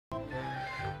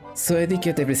So I did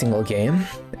get every single game.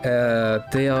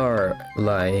 They are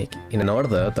like in an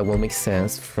order that will make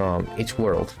sense from each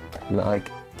world. Like,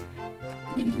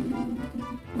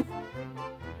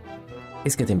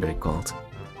 it's getting very cold.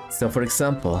 So for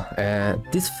example,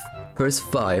 these first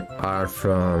 5 are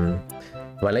from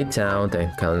Twilight Town,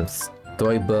 then comes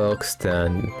Toy Box,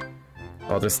 then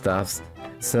other stuffs.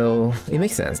 So it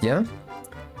makes sense, yeah?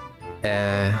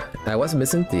 I was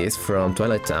missing this from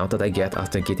Twilight Town that I get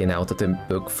after getting out of the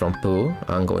book from Pooh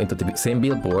and going to the same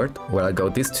billboard where I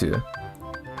got these 2.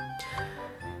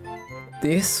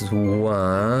 This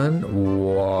one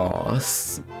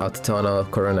was at the town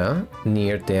of Corona,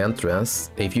 near the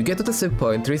entrance. If you get to the same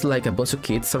point, there is like a bunch of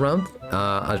kids around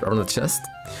the chest.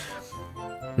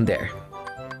 There.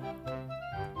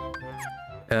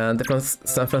 And the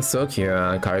San Francisco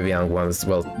Caribbean ones,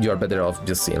 well, you're better off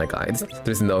just seeing a guide.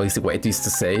 There's no easy way to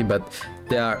say, but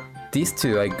there are these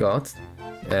 2 I got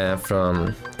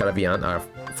from Caribbean are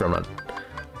from an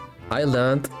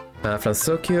island.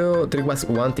 Francisco, there was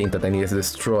one thing that I needed to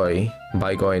destroy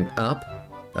by going up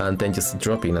and then just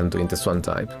dropping and doing this one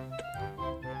type.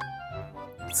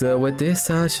 So with this,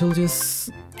 I should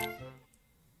just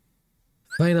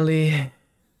finally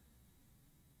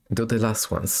do the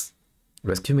last ones.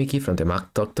 Rescue Mickey from the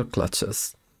Mac Doctor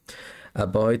clutches.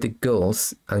 Avoid the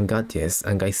ghosts and gadgets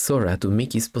and guide Sora to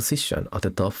Mickey's position on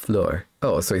the top floor.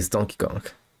 Oh, so it's Donkey Kong.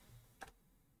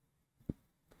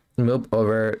 Move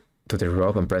over to the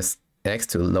rope and press X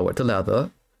to lower the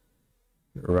ladder.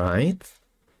 Right.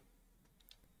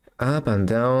 Up and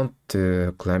down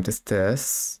to climb the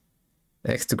stairs.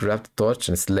 X to grab the torch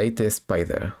and slay the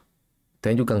spider.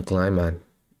 Then you can climb and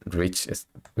reach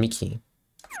Mickey.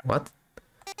 What?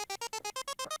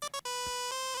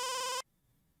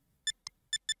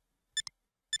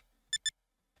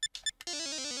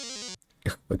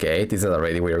 Okay, this is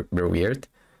already very weird.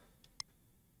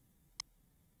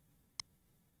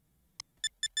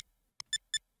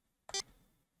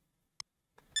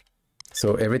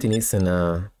 So everything is in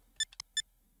a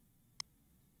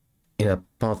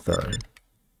pattern.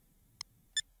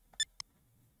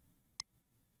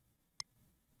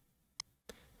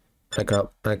 I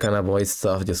can avoid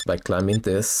stuff just by climbing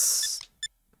this.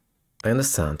 I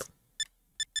understand.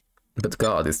 But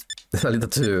God, it's a little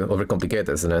too overcomplicated,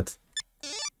 isn't it?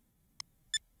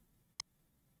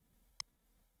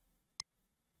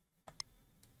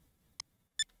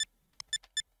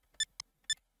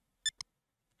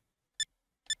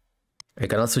 I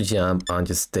can also jump and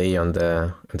just stay on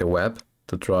the web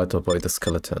to try to avoid the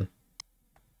skeleton.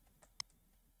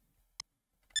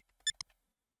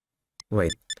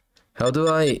 Wait, how do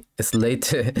I slay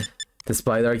the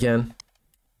spider again?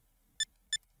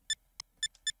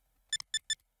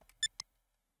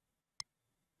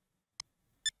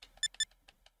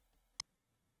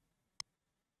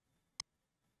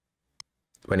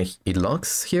 When it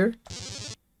locks here?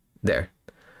 There.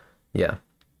 Yeah.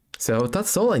 So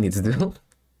that's all I need to do.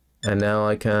 And now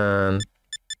I can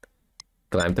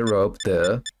climb the rope,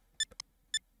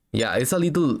 Yeah, it's a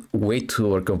little way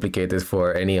too complicated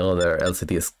for any other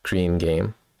LCD screen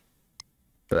game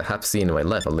that I have seen in my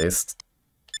life, at least.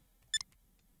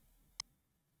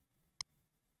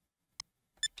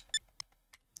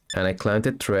 And I climbed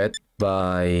the thread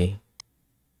by...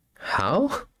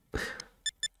 How?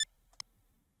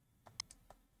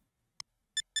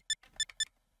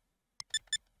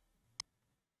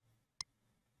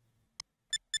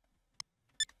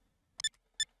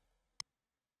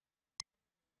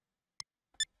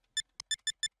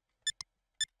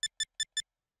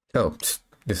 Oh,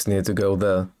 just need to go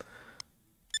there.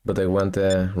 But I went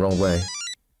the wrong way.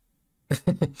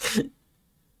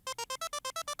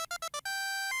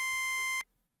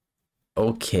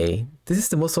 Okay, this is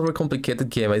the most overcomplicated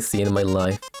game I've seen in my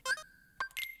life.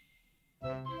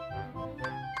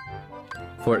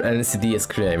 For an LCD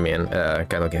screen, I mean,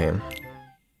 kind of game.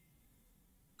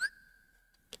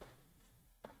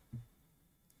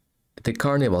 The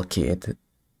Carnival Kit.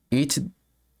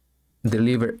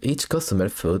 Deliver each customer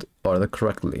food order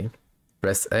correctly.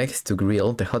 Press X to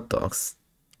grill the hot dogs.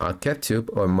 Add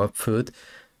ketchup or mock food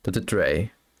to the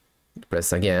tray.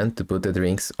 Press again to put the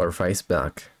drinks or fries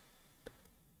back.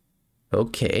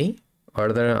 Okay.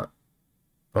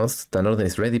 Once the order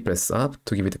is ready, press up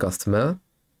to give it to the customer.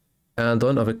 And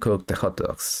don't overcook the hot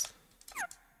dogs.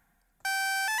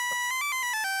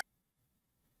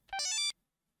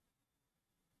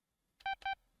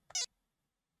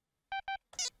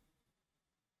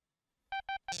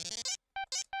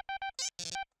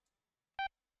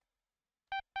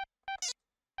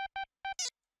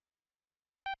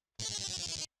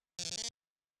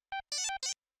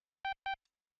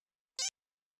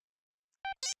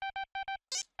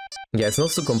 Yeah, it's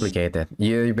not so complicated.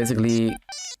 You basically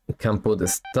can put the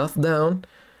stuff down,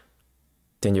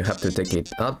 then you have to take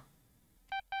it up.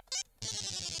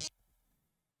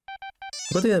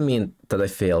 What did I mean that I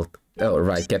failed? Oh,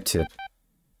 right, captured.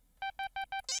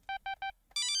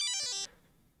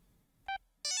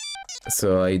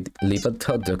 So I leave a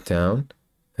hot dog down,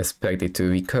 expect it to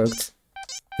be cooked.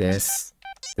 This,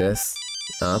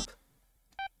 up.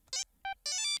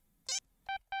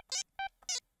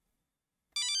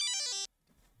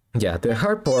 Yeah, the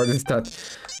hard part is that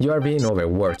you are being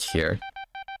overworked here.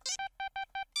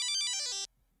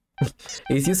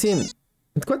 It's using...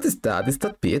 What is that? Is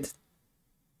that bit?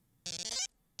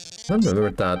 I don't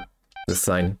remember that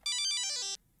design.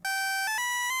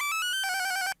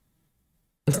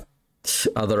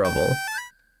 Adorable.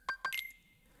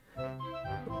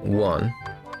 1.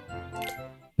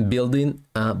 Building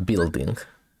a building.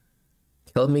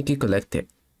 Help Mickey collect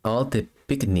all the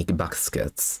picnic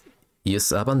baskets.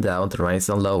 Use up and down to rise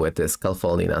and lower the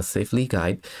scaffolding and safely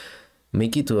guide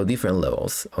Mickey to different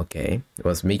levels. Okay,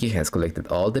 once Mickey has collected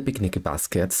all the picnic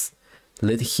baskets,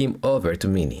 lead him over to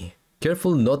Minnie.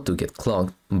 Careful not to get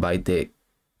clogged by the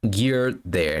gear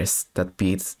dares that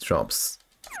Pete drops.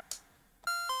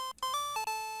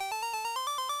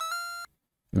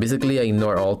 Basically, I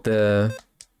ignore all the...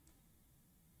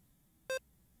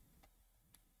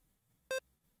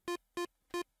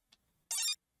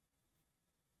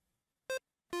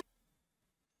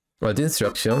 Well, the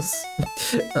instructions,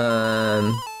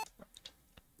 and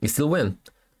you still win.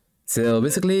 So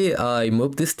basically, I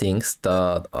move these things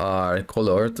that are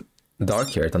colored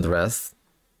darker than the rest,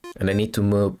 and I need to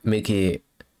move Mickey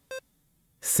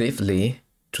safely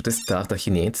to the stuff that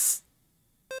he needs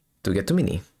to get to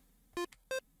Minnie.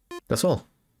 That's all.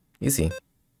 Easy.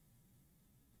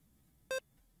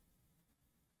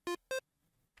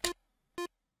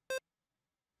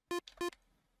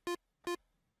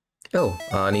 Oh,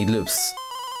 and it loops.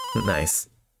 Nice.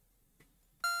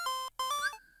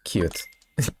 Cute.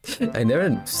 I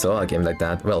never saw a game like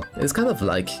that. Well, it's kind of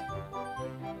like...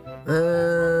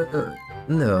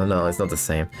 No, it's not the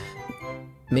same.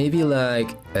 Maybe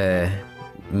like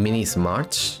Mini's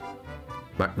March?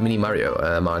 Mini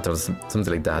Mario March or something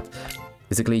like that.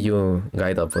 Basically, you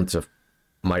guide a bunch of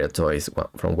Mario toys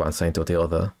from one side to the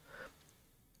other.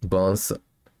 Bounce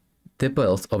the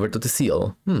bells over to the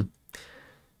seal.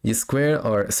 You square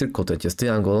or circle to adjust the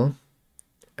angle,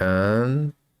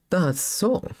 and that's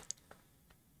all.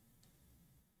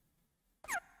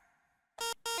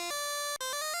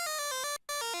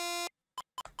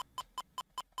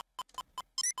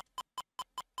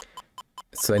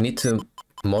 So I need to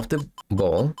move the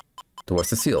ball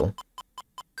towards the seal.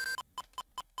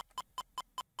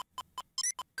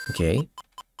 Okay,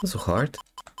 not so hard.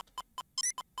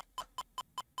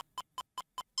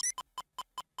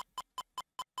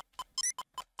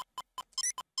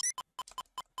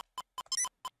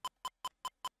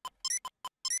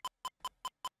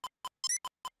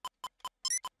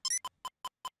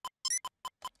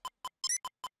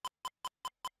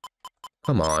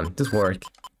 Come on, just work.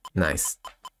 Nice.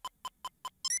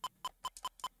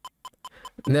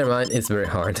 Never mind, it's very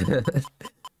hard.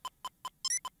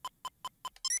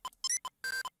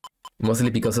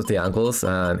 Mostly because of the angles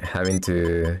and having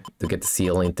to get the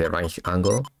seal in the right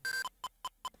angle.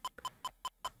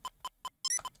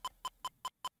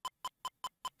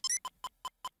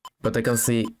 But I can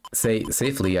say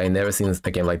safely, I never seen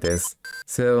a game like this.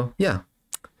 So yeah,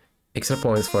 extra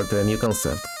points for the new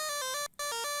concept.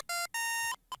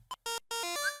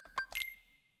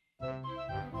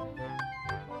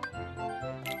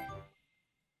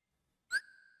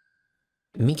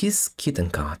 Mickey's kitten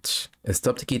catch.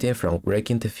 Stop the kitten from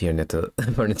breaking the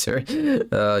furniture.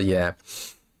 Yeah.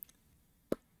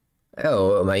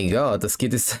 Oh my god, this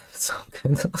kid is so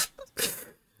kind of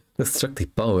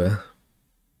destructive power.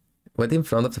 Wait in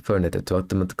front of the furniture to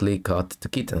automatically cut the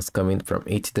kittens coming from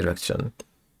each direction.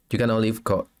 You can only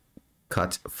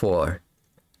catch 4.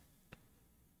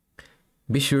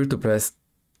 Be sure to press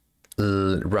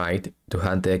right to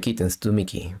hand the kittens to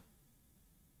Mickey.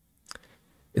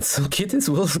 Some kittens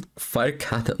will fire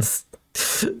cannons.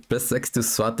 Press X to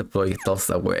swat the projectiles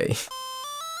away.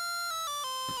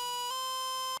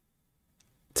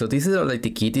 So these are like the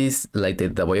kitties, like the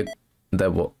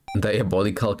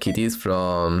diabolical kitties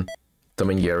from Tom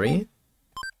and Jerry.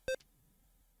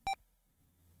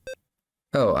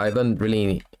 Oh, I don't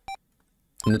really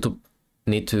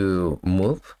need to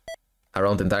move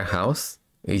around the entire house.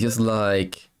 It's just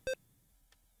like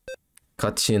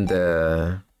catching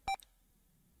the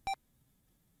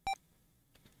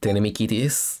enemy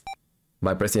kitties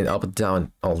by pressing up and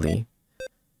down only.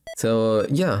 So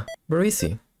yeah, very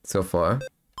easy. so far.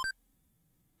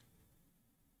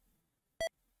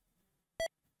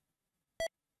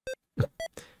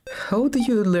 How do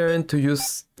you learn to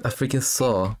use a freaking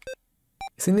saw?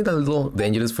 Isn't it a little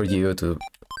dangerous for you to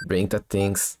bring that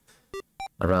things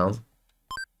around?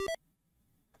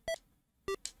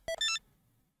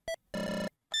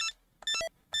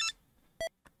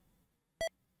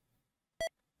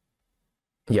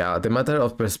 Yeah, the matter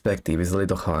of perspective is a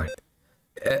little hard.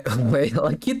 Wait,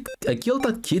 I killed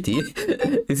that kitty.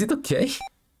 Is it okay?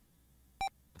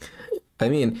 I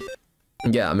mean,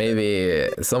 yeah, maybe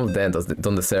some of them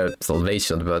don't deserve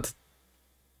salvation, but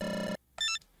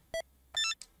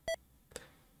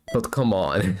come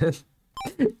on.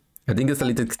 I think it's a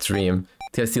little extreme.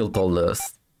 They're still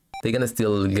toddlers. They're gonna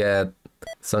still get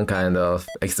some kind of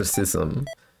exorcism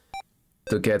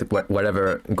to get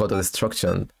whatever god of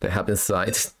destruction they have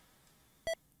inside.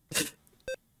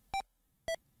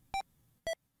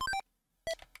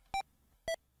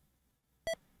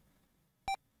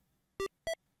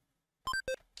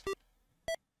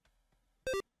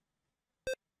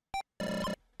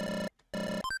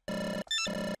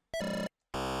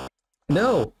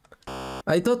 No!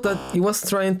 I thought that he was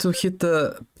trying to hit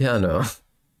the piano.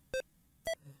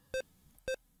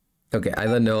 Okay, I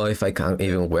don't know if I can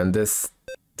even win this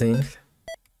thing.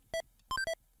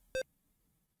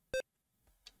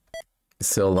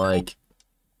 So like,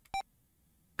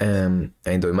 I'm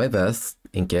doing my best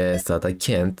in case that I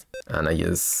can't, and I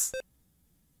just,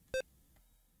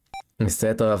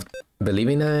 instead of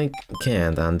believing I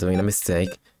can't and doing a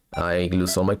mistake, I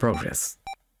lose all my progress.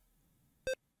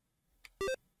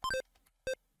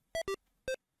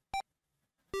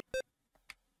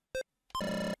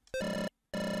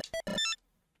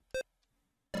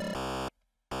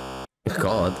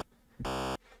 God.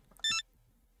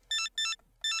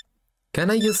 Can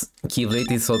I just keyblade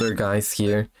these other guys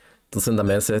here to send a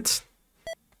message?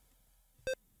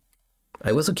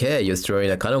 I was okay just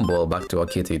throwing a cannonball back to a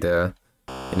kitty there.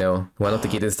 You know, one of the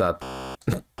kitties that...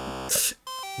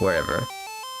 wherever.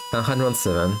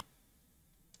 107.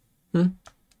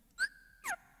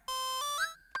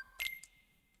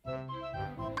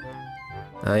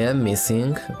 I am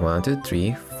missing 1, 2,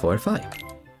 3, 4, 5.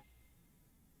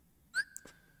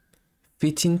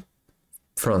 Fitting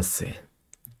fronce.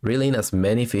 Reel in as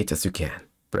many feet as you can.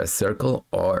 Press circle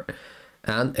or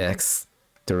and X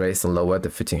to raise and lower the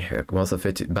fitting hook. Once the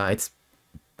fit bites,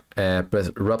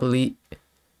 press rapidly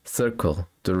circle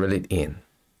to reel it in.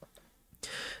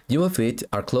 Your feet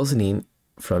are closing in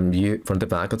from the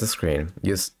back of the screen.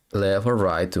 Use left or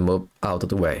right to move out of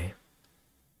the way.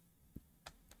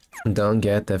 Don't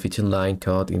get the fitting line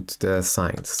caught into the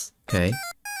signs, okay?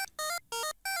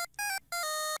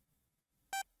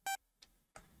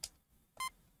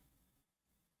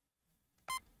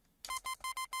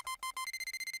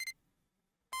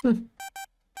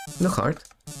 No hard.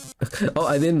 Oh,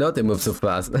 I didn't know they moved so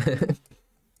fast.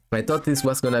 I thought this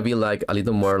was gonna be like a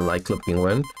little more like Club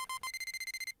Penguin,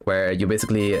 where you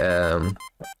basically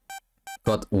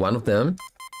got one of them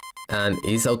and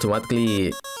it's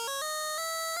automatically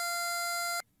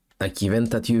a given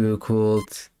that you could...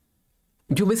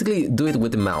 You basically do it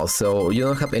with the mouse, so you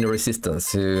don't have any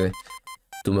resistance to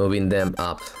moving them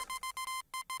up.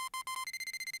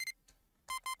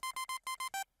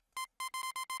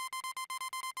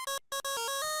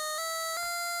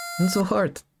 Not so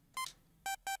hard.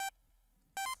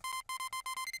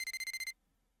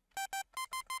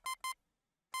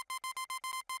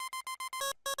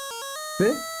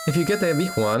 See? If you get a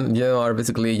big one, you are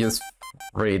basically just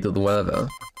free to do whatever.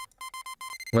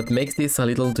 What makes this a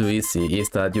little too easy is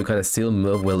that you can still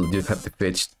move while you have the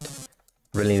pitch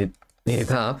reeling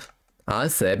it up. I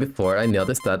said before, I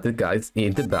noticed that the guys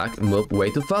in the back move way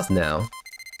too fast now.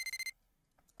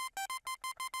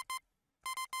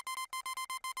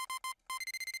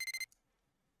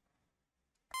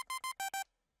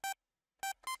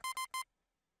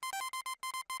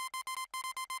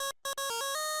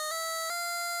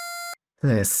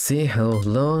 Let's see how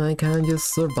long I can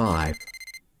just survive.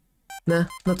 Nah,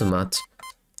 not too much.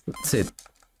 Sit.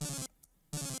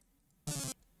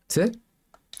 Sit?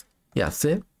 Yeah,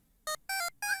 sit.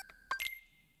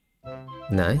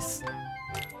 Nice.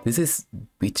 This is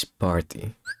beach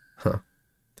party. Huh.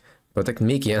 Protect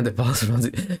Mickey and the boss from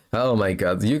the... Oh my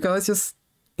god, you guys just...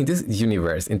 In this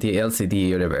universe, in the LCD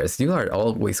universe, you are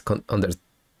always under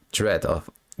threat of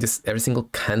just every single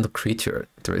kind of creature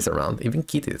there is around, even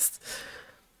kitties.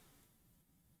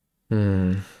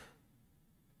 Am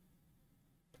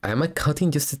I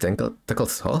cutting just the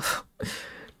tentacles off?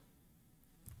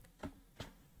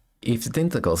 If the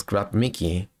tentacles grab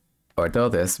Mickey or the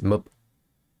others move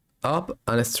Up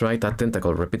and strike that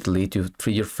tentacle repeatedly to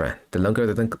free your friend. The longer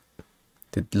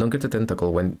the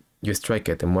tentacle when you strike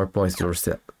it, the more points you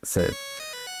set.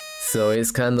 So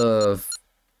it's kind of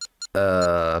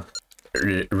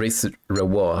risk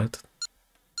reward.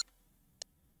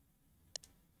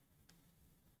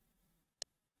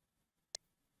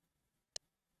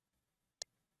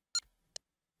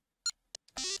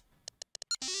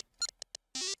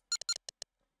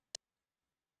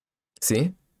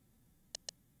 See?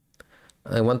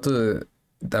 I want the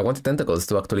tentacles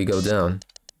to actually go down.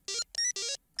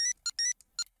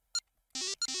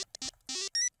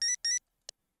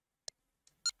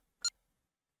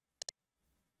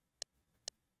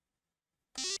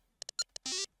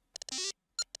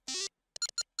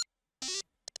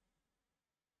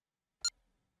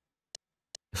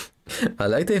 I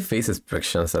like the face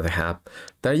expressions that they have.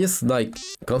 They're just like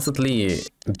constantly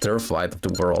terrified of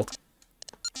the world.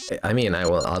 I mean, I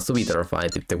will also be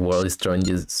terrified if the world is trying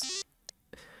to use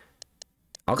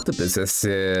octopuses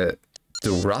to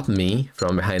rob me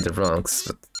from behind the rocks.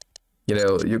 But, you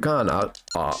know, you can't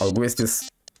always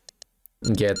just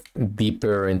get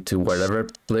deeper into whatever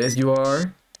place you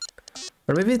are.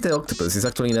 Or maybe the octopus is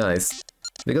actually nice.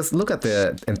 Because look at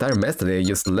the entire mess that they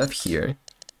just left here.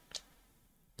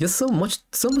 Just so much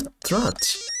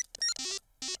trash.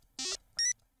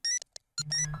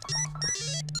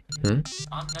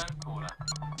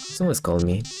 Someone's called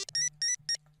me.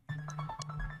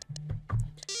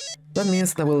 That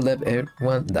means I will let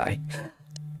everyone die.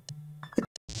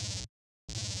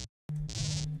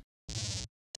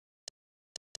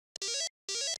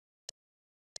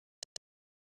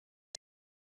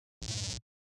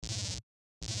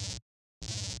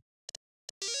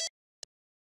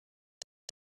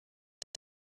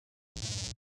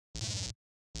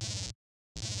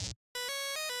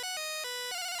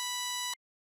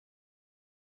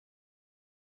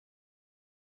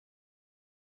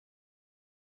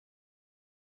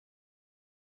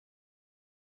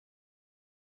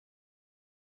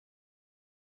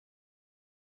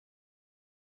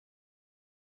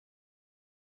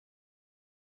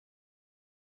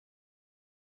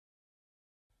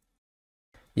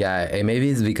 Yeah, maybe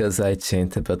it's because I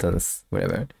changed the buttons,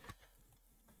 whatever.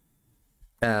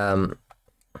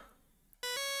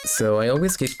 So I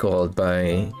always get called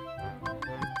by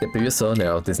the previous owner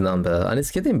of this number, and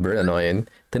it's getting very annoying.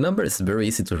 The number is very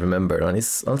easy to remember, and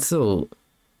it's also...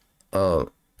 I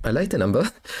like the number,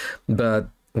 but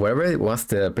whoever it was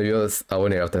the previous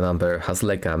owner of the number has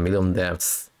like a million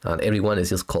deaths, and everyone is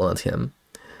just calling him.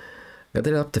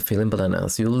 Gather up the feeling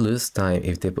bananas. You'll lose time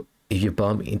if you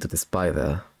bump into the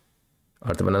spider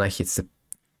or the banana hits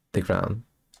the ground.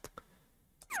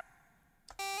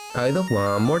 I don't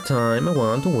want more time. I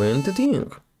want to win the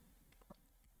thing.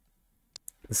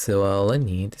 So all I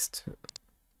need is to...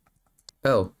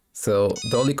 Oh, so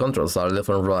the only controls are left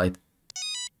and right.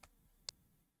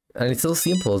 And it's so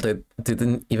simple that they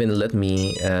didn't even let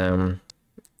me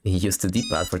use the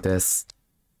D-pad for this.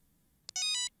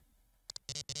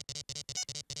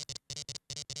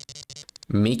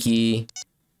 Mickey.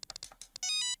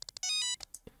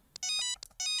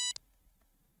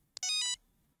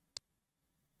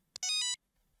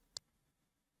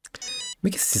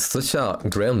 Mickey's such a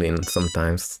gremlin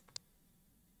sometimes.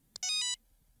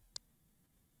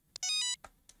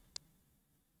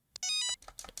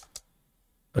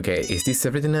 Okay, is this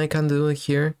everything I can do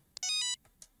here?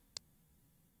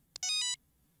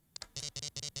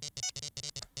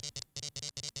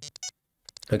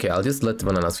 Okay, I'll just let the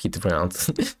bananas hit the ground.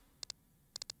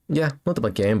 Yeah, not a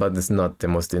bad game, but it's not the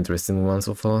most interesting one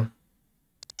so far.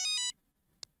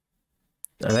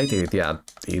 I like it, yeah,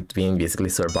 it being basically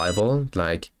survival,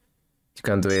 like, you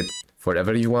can do it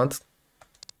forever you want.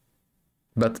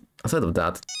 But aside of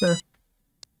that,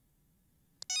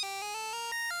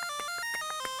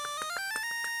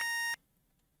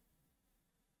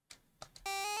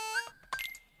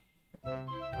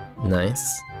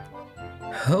 Nice.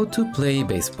 How to play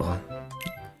baseball?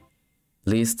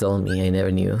 Please tell me, I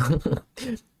never knew.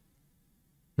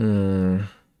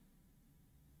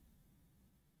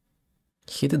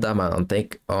 Hit the diamond and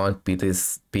take on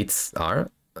Pete's R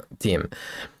team.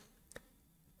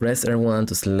 Press R1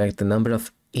 to select the number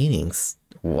of innings.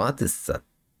 What is that?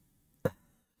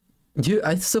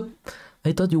 I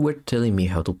thought you were telling me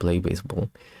how to play baseball.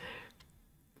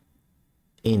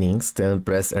 Innings, then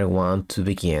press R1 to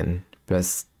begin.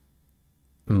 Press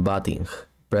batting.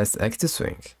 Press X to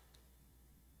swing.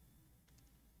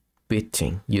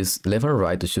 Pitching. Use left or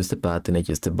right to choose the bat and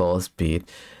adjust the ball speed.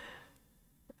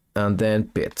 And then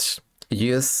pitch.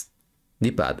 Use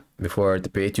the pad. Before the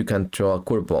pitch you can throw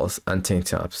curveballs and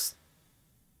change-ups.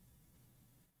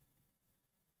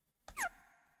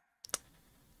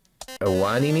 a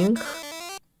 1 inning.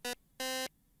 I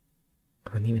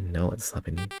don't even know what's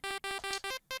happening.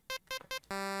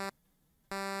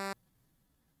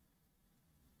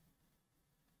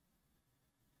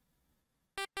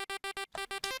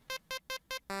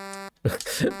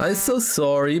 I'm so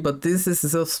sorry, but this is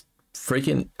so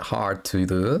freaking hard to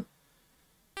do.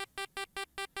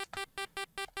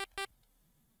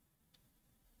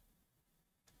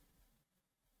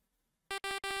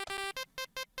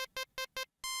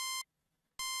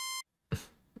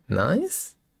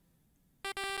 Nice.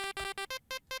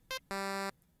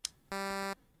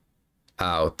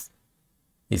 Out.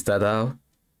 Is that out?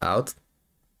 Out?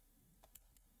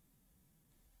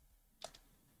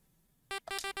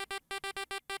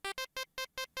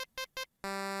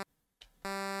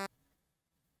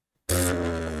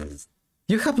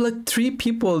 You have like 3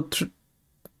 people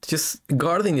just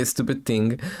guarding this stupid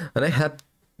thing, and I have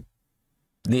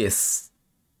this.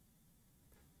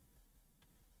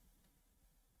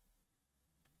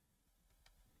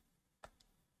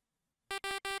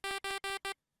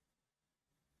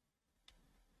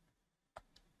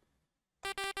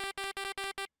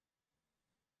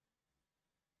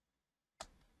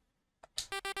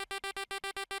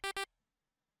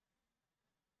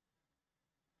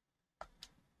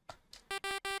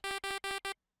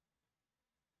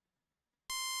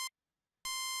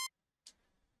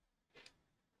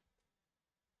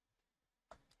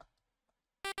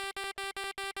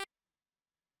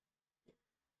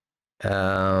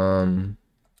 Um,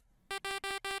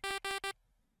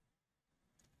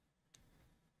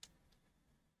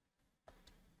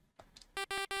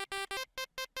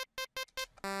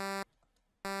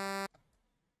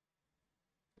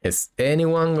 is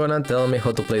anyone gonna tell me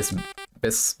how to play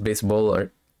baseball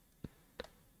or...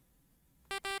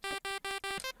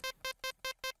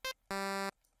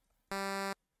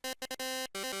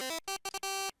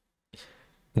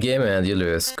 Game and you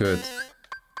lose, good.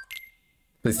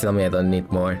 Please tell me I don't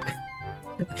need more.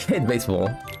 I hate baseball.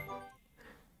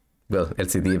 Well,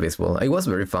 LCD baseball. It was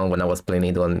very fun when I was playing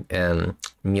it on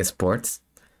Mi Sports,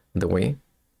 the Wii.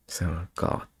 So,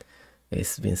 God,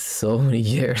 it's been so many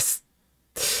years.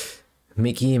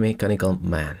 Mickey Mechanical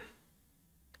Man.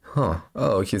 Huh.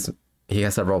 Oh, he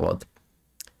has a robot.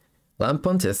 Land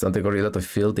punches on the gorilla to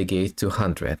fill the gate to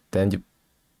 100. Then you...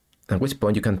 At which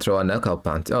point you can throw a knockout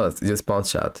punch. Oh, it's just punch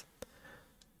shot.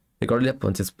 The gorilla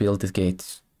punches build his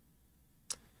gate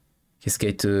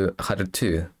to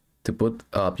 102. To put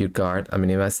up your guard and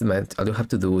minimize damage, all you have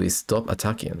to do is stop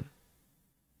attacking.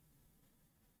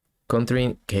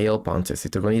 Countering KO punches.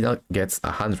 If the gorilla gets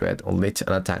 100, unleash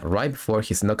an attack right before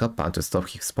his knockout punch to stop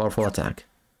his powerful attack.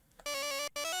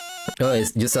 Oh,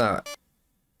 it's just a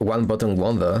one-button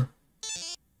wonder.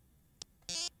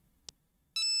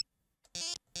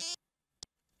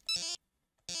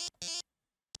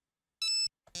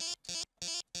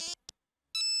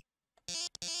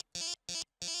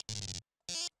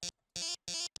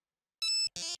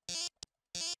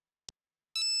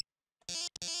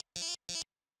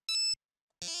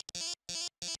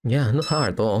 Yeah, not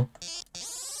hard at all.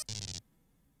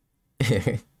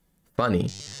 Funny.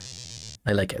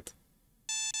 I like it.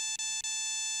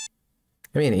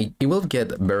 I mean, it will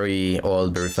get very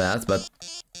old very fast, but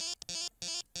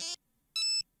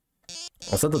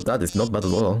outside of that, it's not bad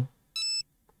at all.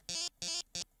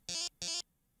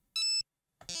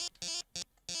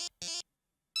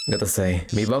 Gotta say,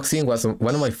 Mi Boxing was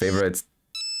one of my favorites.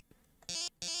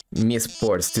 Mi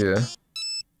Sports too.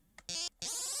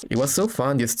 It was so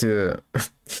fun just to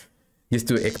it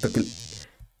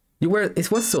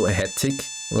was so hectic.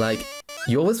 Like,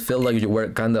 you always felt like you were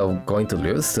kind of going to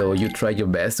lose, so you try your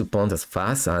best to punch as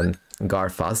fast and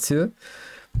guard fast too.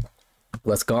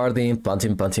 Was guarding,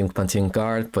 punching,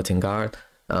 guard, punching, guard,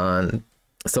 and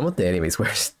some of the enemies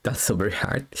were not so very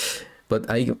hard. But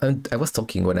I was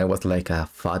talking when I was like a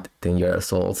fat 10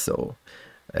 years old, so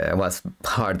it was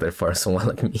harder for someone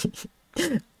like me.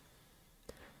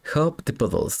 Hop the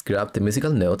pedals, grab the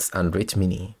musical notes and reach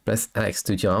mini. Press X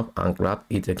to jump and grab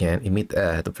it again in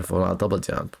mid-air to perform a double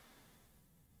jump.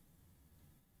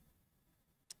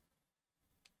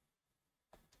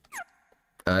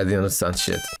 I didn't understand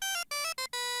shit.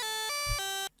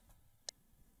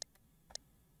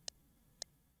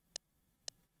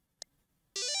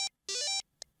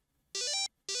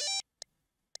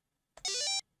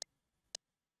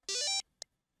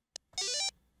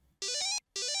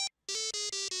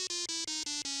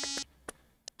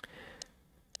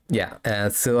 Yeah,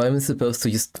 so I'm supposed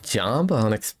to just jump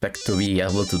and expect to be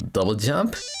able to double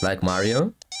jump, like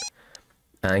Mario.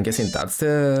 I'm guessing that's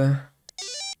the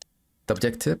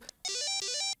objective.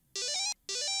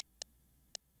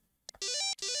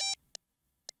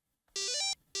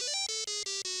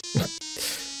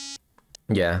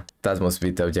 Yeah, that must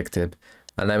be the objective.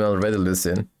 And I'm already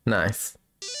losing. Nice.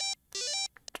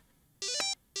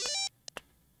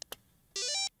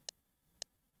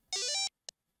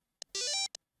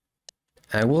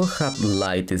 I will have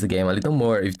liked this game a little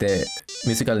more if the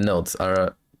musical notes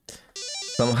are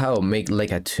somehow make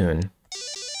like a tune.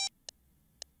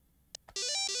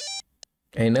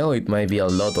 I know it might be a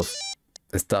lot of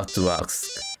stuff to ask,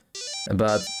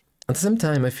 but at the same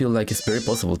time I feel like it's very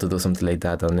possible to do something like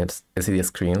that on LCD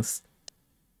screens.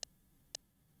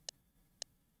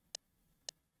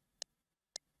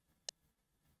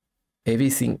 Every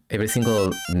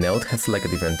single note has like a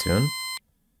different tune.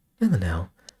 I don't know.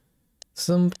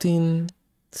 Something...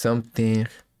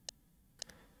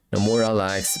 No more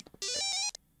likes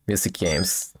music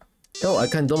games. Oh, I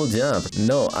can double jump.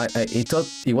 No, I thought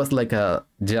it was like a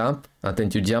jump, and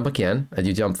then you jump again, and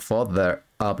you jump further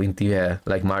up into the air,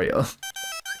 like Mario.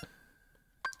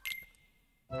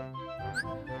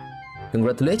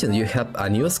 Congratulations, you have a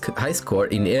new high score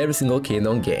in every single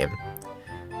Kingdom game.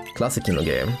 Classic Kingdom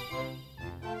game.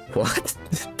 What?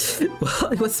 Well,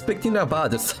 I was expecting a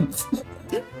bad or something.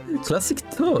 Classic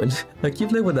tone. A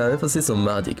keyblade with an emphasis on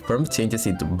magic. Form changes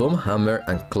into boom, hammer,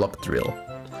 and clock drill.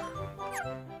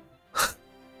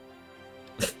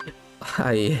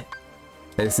 I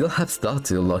still have stuff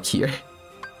to unlock here.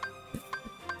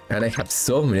 And I have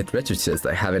so many treasure chests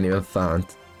I haven't even found.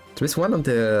 There is one on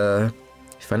the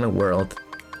final world.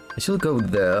 I should go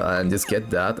there and just get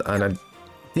that, and I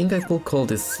think I could call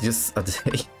this just a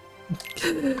day.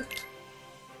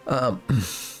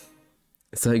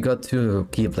 So I got 2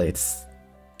 keyblades.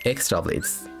 Extra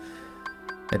blades.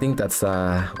 I think that's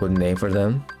a good name for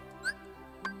them.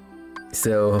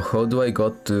 So how do I go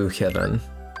to heaven?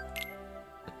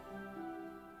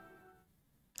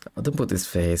 Oh, don't put this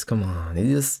face, come on. It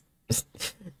is...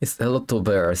 it's a lot to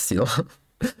bear still.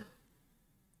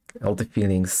 All the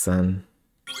feelings, son.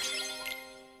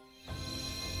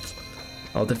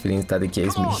 All the feelings that it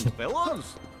gives me.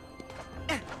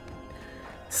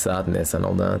 Sadness and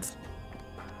all that.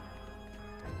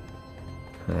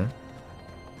 Huh?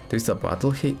 There's a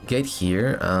battle gate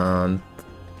here, and...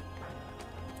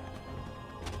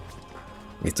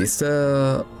 Is this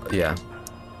yeah.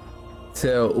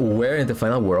 So, where in the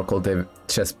final world could they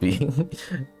just be?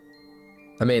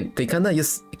 I mean, they kinda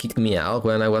just kicked me out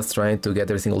when I was trying to get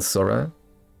every single Sora.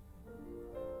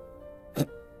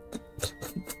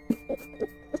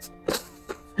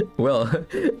 Well...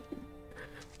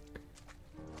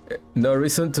 no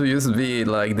reason to just be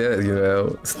like that, you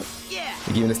know.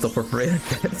 Giving stuff for free, I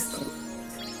guess.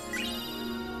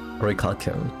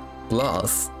 Recalcum.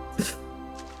 Plus.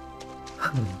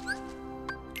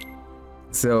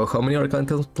 So, how many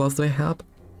Recalcum plus do I have?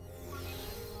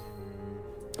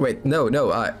 Wait, no,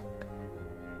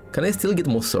 can I still get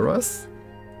more Soras?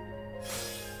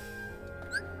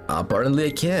 Apparently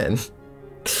I can.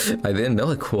 I didn't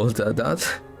know I could do that.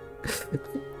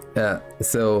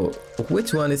 So,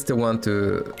 which one is the one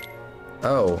to...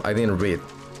 Oh, I didn't read.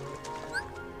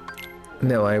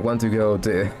 No, I want to go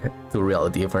to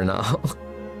reality for now.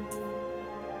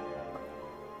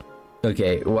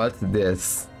 Okay, what's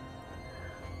this?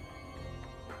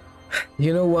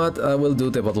 You know what? I will do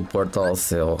the bottle portal,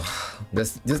 so...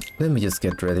 just let me just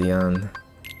get ready on...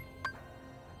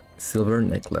 Silver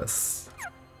necklace.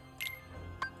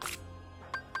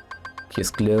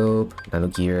 Kiss globe, nano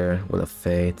gear, wheel of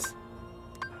fate.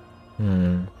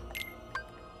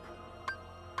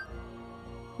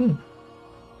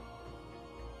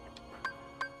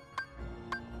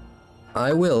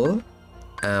 I will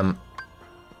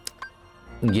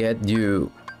get you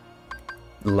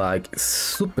like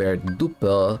super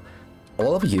duper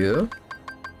all of you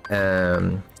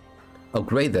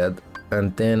upgraded,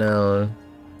 and then I'll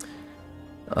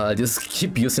just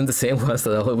keep using the same ones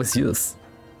that I always use.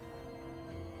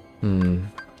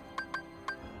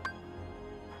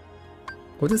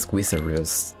 What is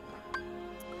Wizardus?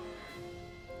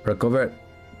 Recover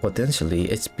potentially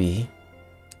HP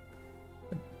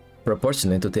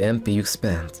proportionate to the MP you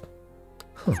spend.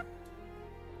 Huh.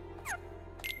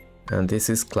 And this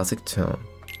is classic tone.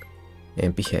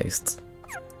 MP haste.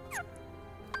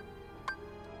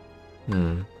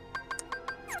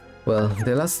 Well,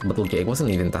 the last battle gate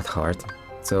wasn't even that hard,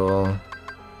 so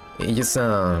it just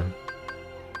how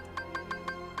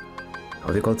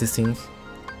do you call this thing?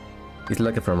 It's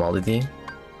like a formality.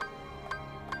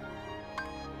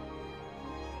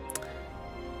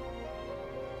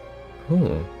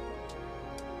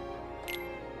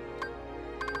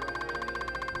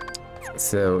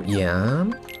 So yeah,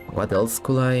 what else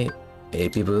could I?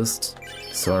 AP boost,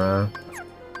 Sora,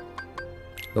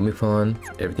 Gummy Phone,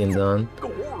 everything done.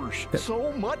 gosh,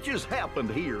 so much has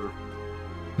happened here.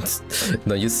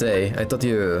 No, you say. I thought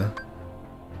you...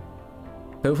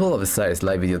 Full of desires,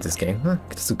 live video this game. Huh,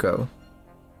 Kitsuko.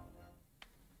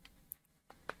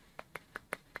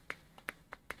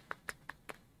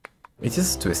 It's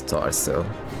just 2 stars, so...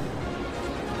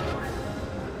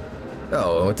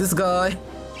 Oh, this guy?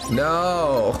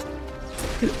 No!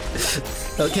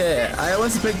 Okay, I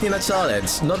was expecting a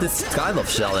challenge, not this kind of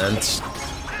challenge.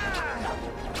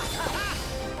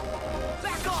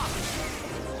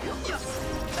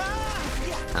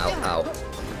 Ow, ow.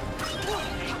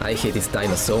 I hate this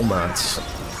dino so much.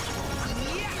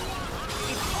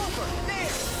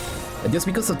 And just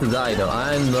because of the dino,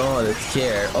 I'm not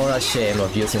scared or ashamed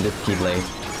of using the keyblade.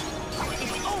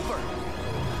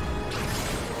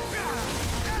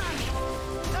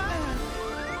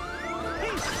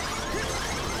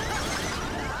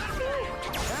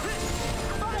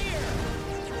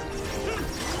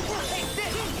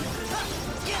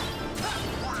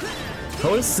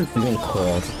 How is it even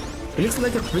called? It looks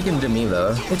like a freaking dream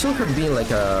though. It should have been like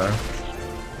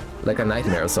a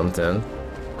nightmare or something.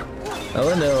 I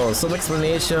don't know, some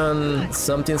explanation,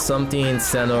 something,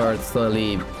 Senor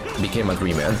suddenly became a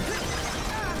dreamer.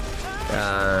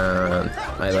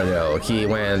 I don't know, he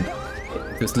went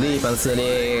to sleep and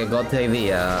suddenly got the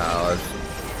idea of...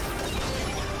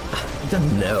 I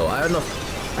don't know, I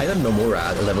don't know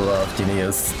Murad level of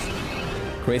genius.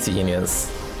 Crazy genius.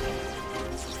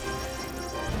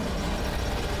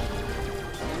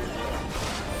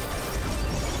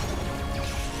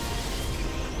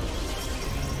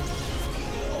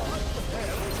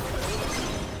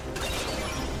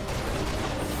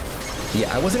 Yeah,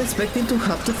 I wasn't expecting to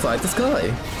have to fight this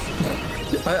guy.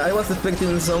 I was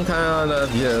expecting some kind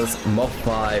of just mob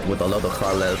fight with a lot of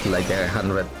heartless, like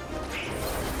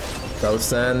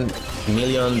 100,000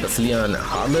 million Brazilian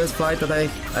heartless fight that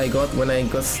I got when I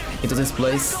got into this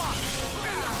place.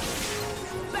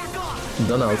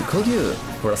 Donald, could you,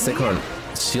 for a second,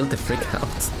 shield the freak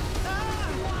out?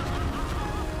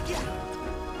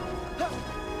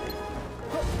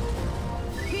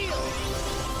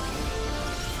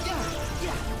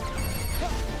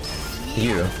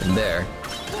 You, there.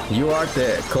 You are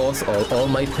the cause of all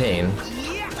my pain.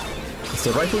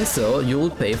 So rightfully so, you will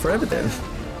pay for everything.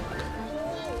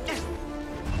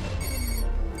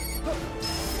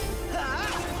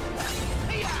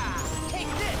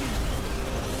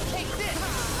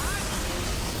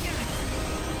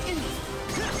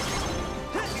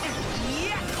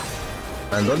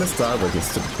 And don't start with this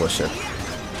stupid bullshit.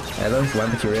 I don't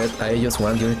want to cure it, I just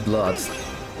want your blood.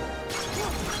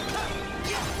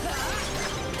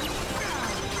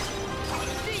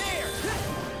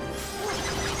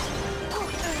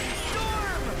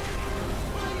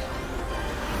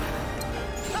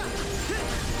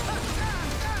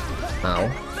 Ow.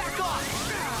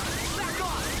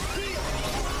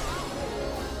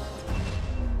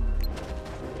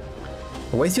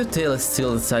 Why is your tail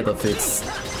still inside of its...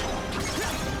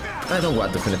 I don't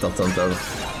want to finish off Tonto.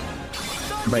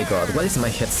 My god, why is my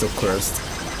head so cursed?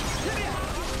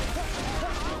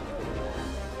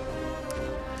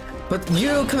 But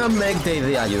you can make the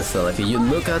idea yourself. You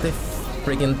look at the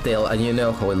freaking tail and you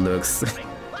know how it looks.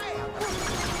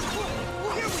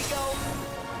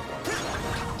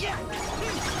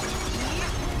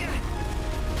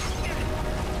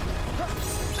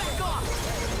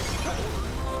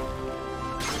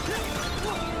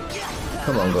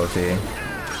 Come on, Goofy. I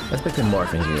expected more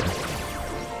from you.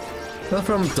 Not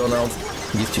from Donald,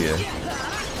 these two.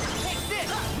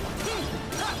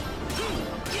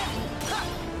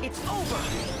 It's over.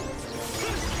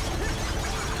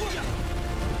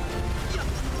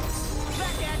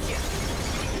 Back at you.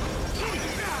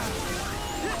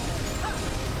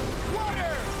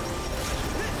 Water.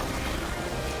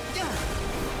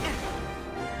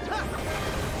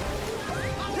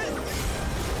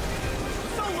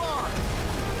 So long.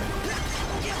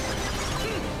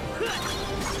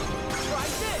 Try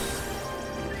this.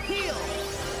 Heal.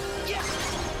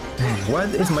 Why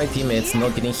is my teammates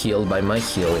not getting healed by my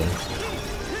healing?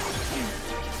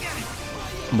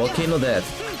 Volcano dead.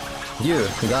 You,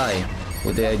 guy,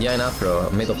 with the giant afro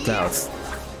made of clouds.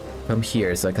 Come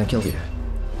here so I can kill you.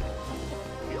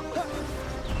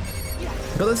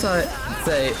 Because I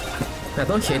say, I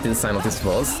don't hate the design of this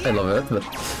boss, I love it, but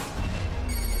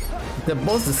the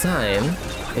boss design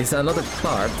is another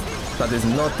part that is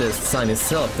not the design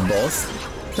itself, the boss,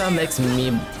 that makes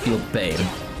me feel pain.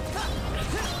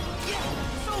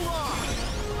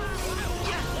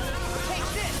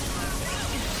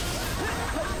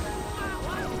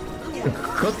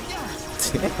 God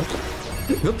damn.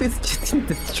 Look, it's getting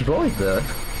destroyed there.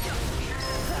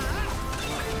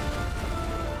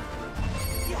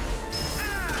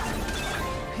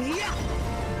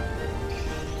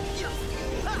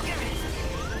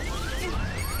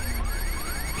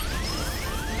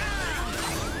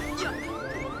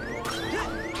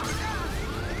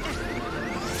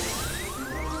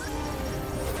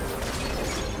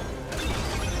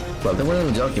 Well, they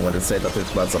weren't joking when they said that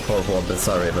it was a powerful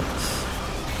adversary, but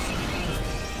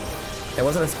I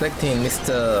wasn't expecting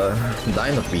Mr.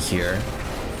 Dino to be here.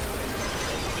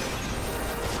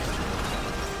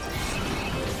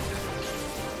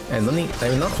 And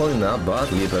I'm not holding up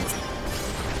badly, but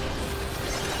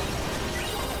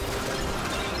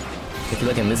I feel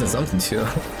like I'm missing something too.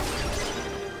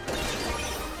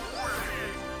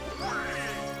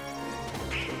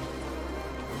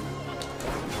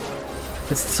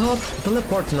 Stop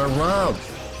teleporting around!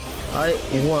 I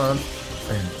want...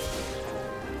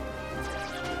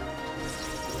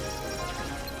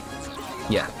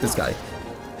 Yeah, this guy.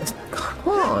 Come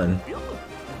on!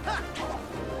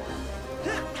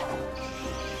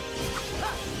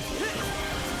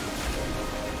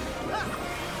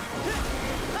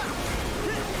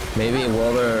 Maybe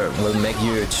water will make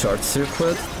you short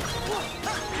circuit?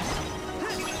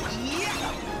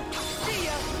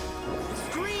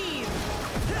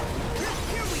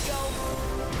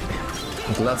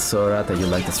 I'm glad, Sora, that you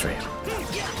like the stream.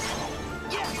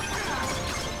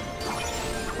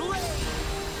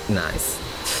 Nice.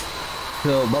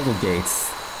 So, bubble gates.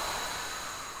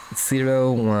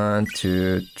 0, 1,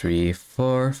 2, 3,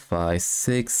 4, 5,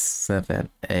 6, 7,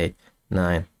 8,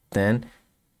 9, 10,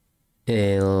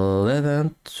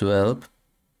 11, 12,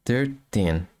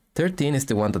 13. 13 is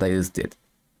the one that I just did.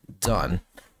 Done.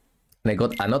 And I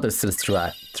got another Stealth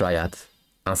Triad.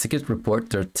 And Secret Report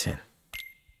 13.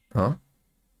 Huh?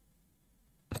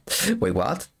 Wait,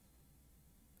 what?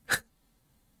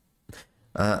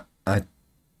 I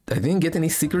didn't get any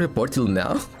secret report till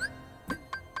now.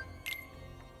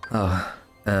 Oh,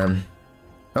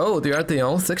 oh, they are their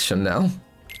own section now.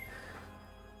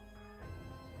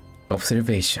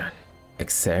 Observation.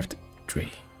 Excerpt 3.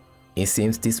 It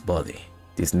seems this body,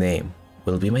 this name,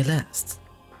 will be my last.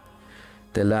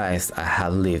 The lives I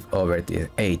have lived over the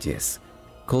ages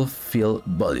could fill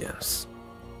volumes.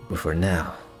 But for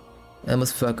now, I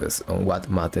must focus on what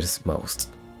matters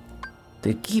most.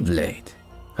 The keyblade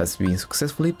has been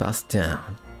successfully passed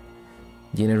down,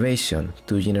 generation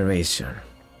to generation,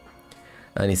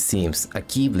 and it seems a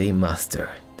keyblade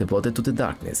master devoted to the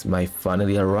darkness might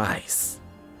finally arise.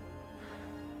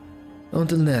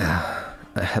 Until now,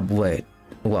 I have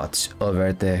watched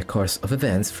over the course of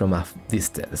events from a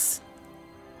distance.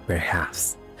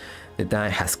 Perhaps the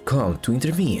time has come to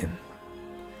intervene.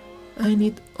 I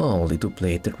need only to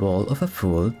play the role of a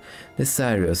fool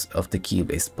desirous of the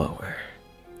keyblade's power.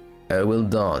 I will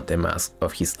don the mask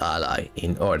of his ally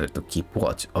in order to keep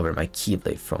watch over my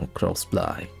keyblade from close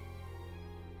by.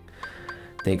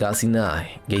 The gazing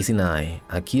eye,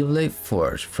 a keyblade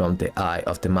forged from the eye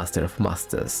of the Master of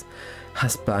Masters,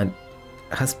 has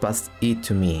passed it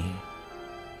to me.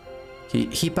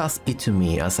 He passed it to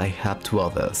me as I have to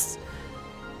others,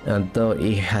 and though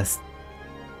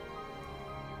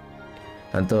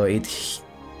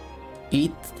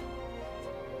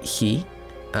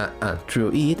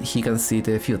through it he can see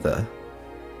the future.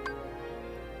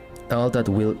 All that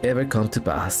will ever come to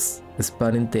pass,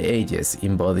 spanning the ages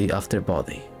in body after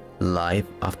body, life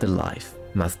after life.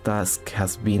 My task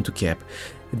has been to keep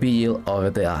vigil over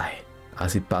the eye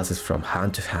as it passes from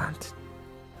hand to hand.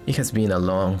 It has been a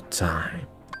long time,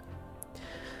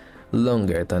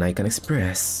 longer than I can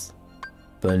express,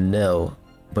 but now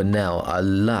at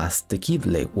last the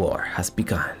Keyblade War has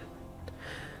begun,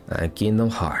 and Kingdom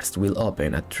Hearts will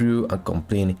open a true and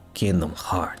complete Kingdom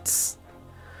Hearts.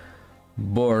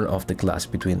 Born of the clash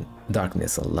between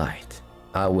darkness and light,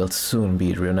 I will soon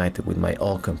be reunited with my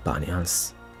old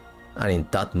companions, and in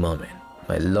that moment,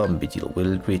 my long vigil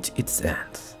will reach its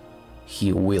end.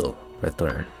 He will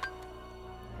return.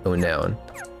 Unknown.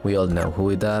 We all know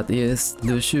who that is.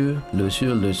 Lucio.